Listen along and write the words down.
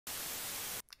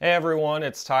Hey everyone,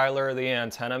 it's Tyler, the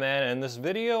Antenna Man, and in this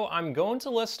video I'm going to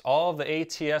list all of the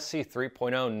ATSC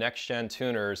 3.0 NextGen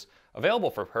tuners available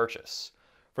for purchase.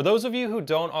 For those of you who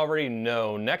don't already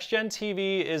know, NextGen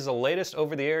TV is the latest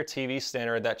over-the-air TV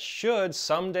standard that should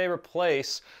someday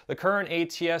replace the current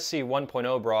ATSC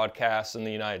 1.0 broadcasts in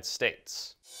the United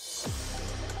States.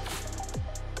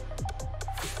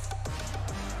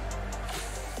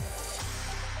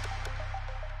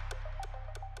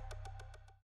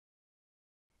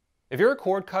 If you're a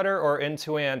cord cutter or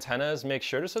into antennas, make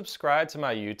sure to subscribe to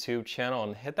my YouTube channel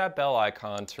and hit that bell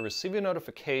icon to receive a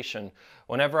notification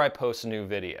whenever I post a new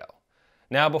video.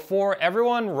 Now, before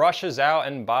everyone rushes out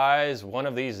and buys one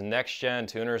of these NextGen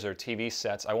tuners or TV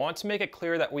sets, I want to make it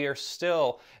clear that we are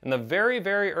still in the very,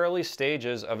 very early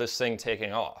stages of this thing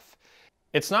taking off.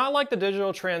 It's not like the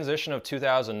digital transition of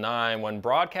 2009 when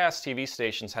broadcast TV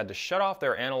stations had to shut off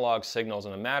their analog signals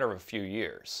in a matter of a few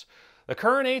years. The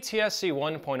current ATSC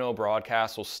 1.0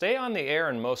 broadcast will stay on the air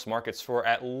in most markets for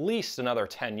at least another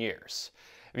 10 years.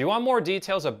 If you want more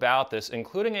details about this,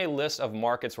 including a list of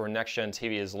markets where NextGen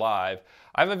TV is live,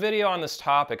 I have a video on this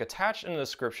topic attached in the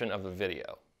description of the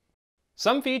video.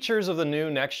 Some features of the new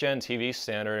NextGen TV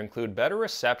standard include better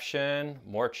reception,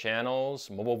 more channels,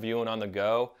 mobile viewing on the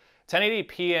go,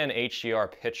 1080p and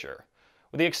HDR picture.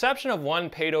 With the exception of one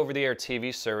paid over-the-air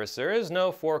TV service, there is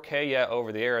no 4K yet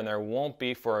over-the-air and there won't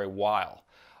be for a while.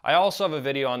 I also have a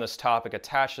video on this topic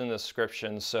attached in the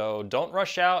description, so don't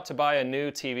rush out to buy a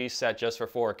new TV set just for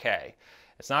 4K.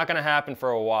 It's not going to happen for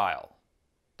a while.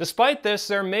 Despite this,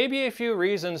 there may be a few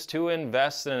reasons to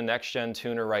invest in a NextGen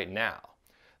tuner right now.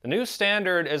 The new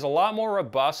standard is a lot more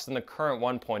robust than the current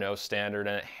 1.0 standard,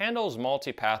 and it handles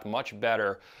multipath much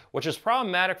better, which is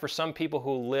problematic for some people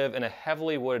who live in a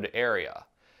heavily wooded area.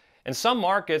 In some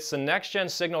markets, the NextGen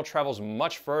signal travels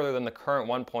much further than the current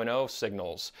 1.0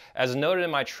 signals, as noted in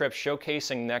my trip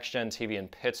showcasing NextGen TV in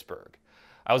Pittsburgh.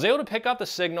 I was able to pick up the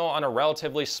signal on a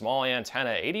relatively small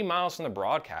antenna 80 miles from the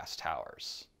broadcast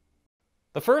towers.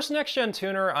 The first NextGen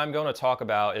tuner I'm going to talk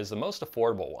about is the most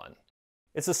affordable one.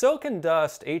 It's the Silicon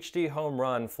Dust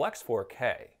HDHomerun Flex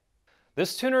 4K.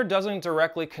 This tuner doesn't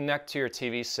directly connect to your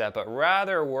TV set, but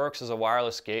rather works as a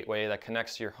wireless gateway that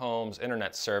connects to your home's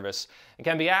internet service and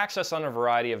can be accessed on a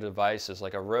variety of devices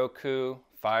like a Roku,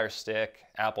 Fire Stick,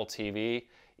 Apple TV,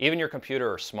 even your computer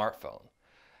or smartphone.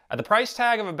 At the price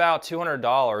tag of about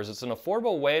 $200, it's an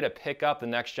affordable way to pick up the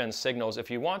NextGen signals if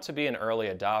you want to be an early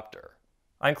adopter.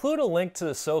 I include a link to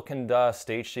the Silicon Dust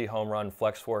HDHomerun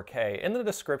Flex 4K in the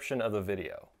description of the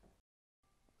video.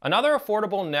 Another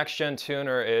affordable NextGen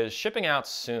tuner is shipping out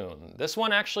soon. This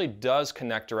one actually does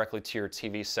connect directly to your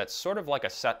TV set, sort of like a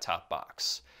set-top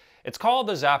box. It's called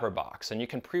the Zapperbox, and you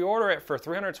can pre-order it for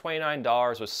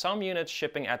 $329 with some units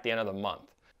shipping at the end of the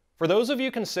month. For those of you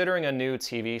considering a new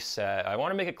TV set, I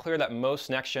want to make it clear that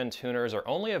most NextGen tuners are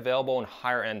only available in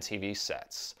higher-end TV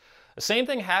sets. The same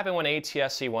thing happened when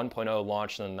ATSC 1.0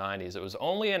 launched in the 90s. It was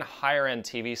only in higher-end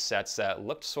TV sets that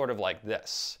looked sort of like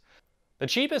this. The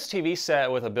cheapest TV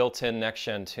set with a built-in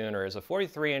NextGen tuner is a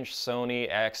 43-inch Sony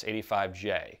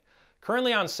X85J,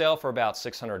 currently on sale for about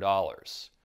 $600.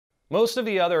 Most of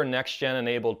the other NextGen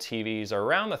enabled TVs are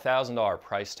around the $1,000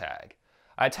 price tag.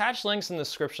 I attached links in the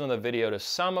description of the video to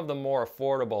some of the more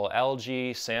affordable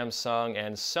LG, Samsung,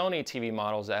 and Sony TV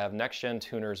models that have NextGen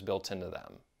tuners built into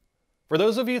them. For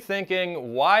those of you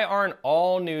thinking, why aren't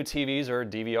all new TVs or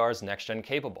DVRs NextGen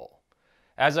capable?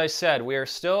 As I said, we are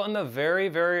still in the very,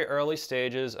 very early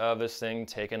stages of this thing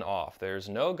taking off. There's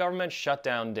no government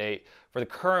shutdown date for the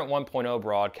current 1.0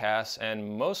 broadcasts,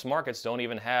 and most markets don't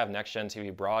even have NextGen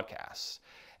TV broadcasts.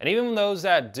 And even those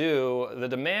that do, the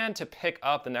demand to pick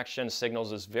up the NextGen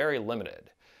signals is very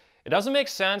limited. It doesn't make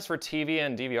sense for TV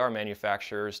and DVR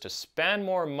manufacturers to spend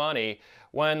more money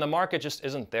when the market just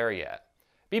isn't there yet.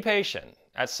 Be patient.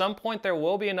 At some point there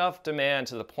will be enough demand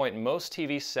to the point most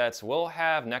TV sets will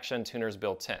have NextGen tuners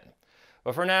built in.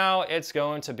 But for now, it's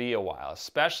going to be a while,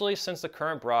 especially since the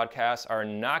current broadcasts are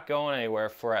not going anywhere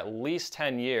for at least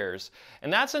 10 years,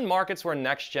 and that's in markets where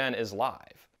NextGen is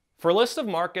live. For a list of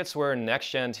markets where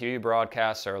NextGen TV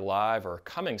broadcasts are live or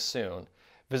coming soon,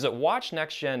 visit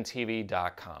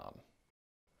watchnextgentv.com.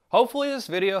 Hopefully this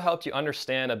video helped you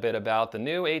understand a bit about the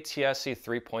new ATSC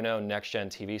 3.0 NextGen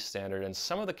TV standard and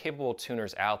some of the capable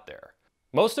tuners out there.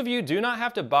 Most of you do not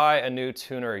have to buy a new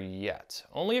tuner yet,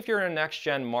 only if you're in a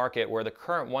NextGen market where the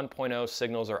current 1.0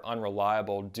 signals are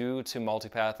unreliable due to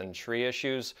multipath and tree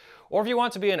issues, or if you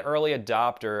want to be an early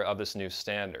adopter of this new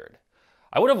standard.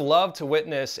 I would have loved to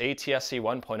witness ATSC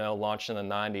 1.0 launched in the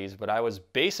 90s, but I was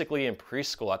basically in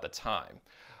preschool at the time.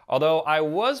 Although I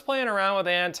was playing around with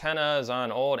antennas on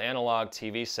an old analog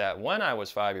TV set when I was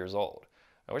 5 years old.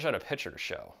 I wish I had a picture to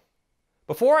show.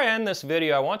 Before I end this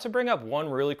video, I want to bring up one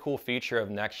really cool feature of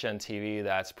NextGen TV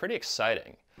that's pretty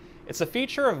exciting. It's the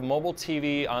feature of mobile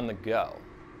TV on the go.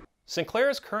 Sinclair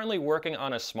is currently working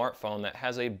on a smartphone that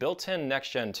has a built-in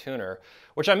NextGen tuner,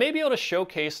 which I may be able to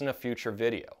showcase in a future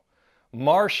video.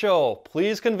 Marshall,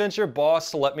 please convince your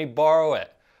boss to let me borrow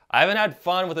it. I haven't had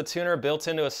fun with a tuner built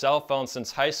into a cell phone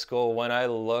since high school when I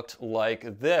looked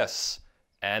like this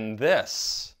and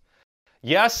this.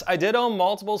 Yes, I did own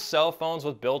multiple cell phones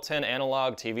with built-in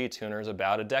analog TV tuners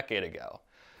about a decade ago.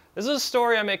 This is a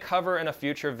story I may cover in a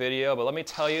future video, but let me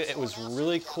tell you, it was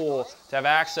really cool to have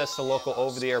access to local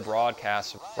over-the-air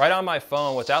broadcasts right on my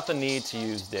phone without the need to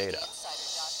use data.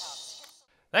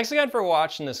 Thanks again for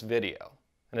watching this video.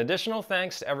 An additional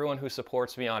thanks to everyone who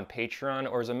supports me on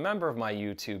Patreon or is a member of my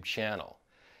YouTube channel.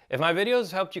 If my videos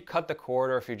have helped you cut the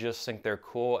cord, or if you just think they're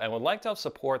cool and would like to help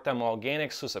support them while gaining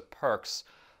exclusive perks,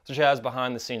 such as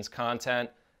behind-the-scenes content,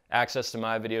 access to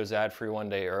my videos ad-free 1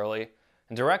 day early,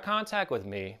 and direct contact with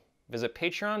me, visit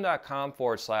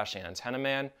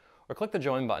patreon.com/antennaman or click the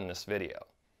join button in this video.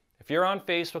 If you're on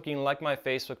Facebook, you can like my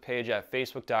Facebook page at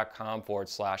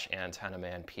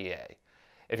facebook.com/antennamanpa.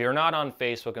 If you're not on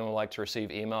Facebook and would like to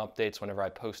receive email updates whenever I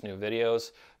post new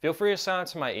videos, feel free to sign up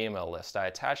to my email list. I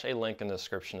attach a link in the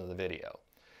description of the video.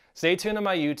 Stay tuned to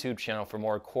my YouTube channel for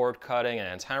more cord cutting and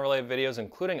antenna related videos,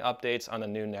 including updates on the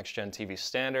new NextGen TV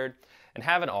standard, and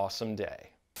have an awesome day.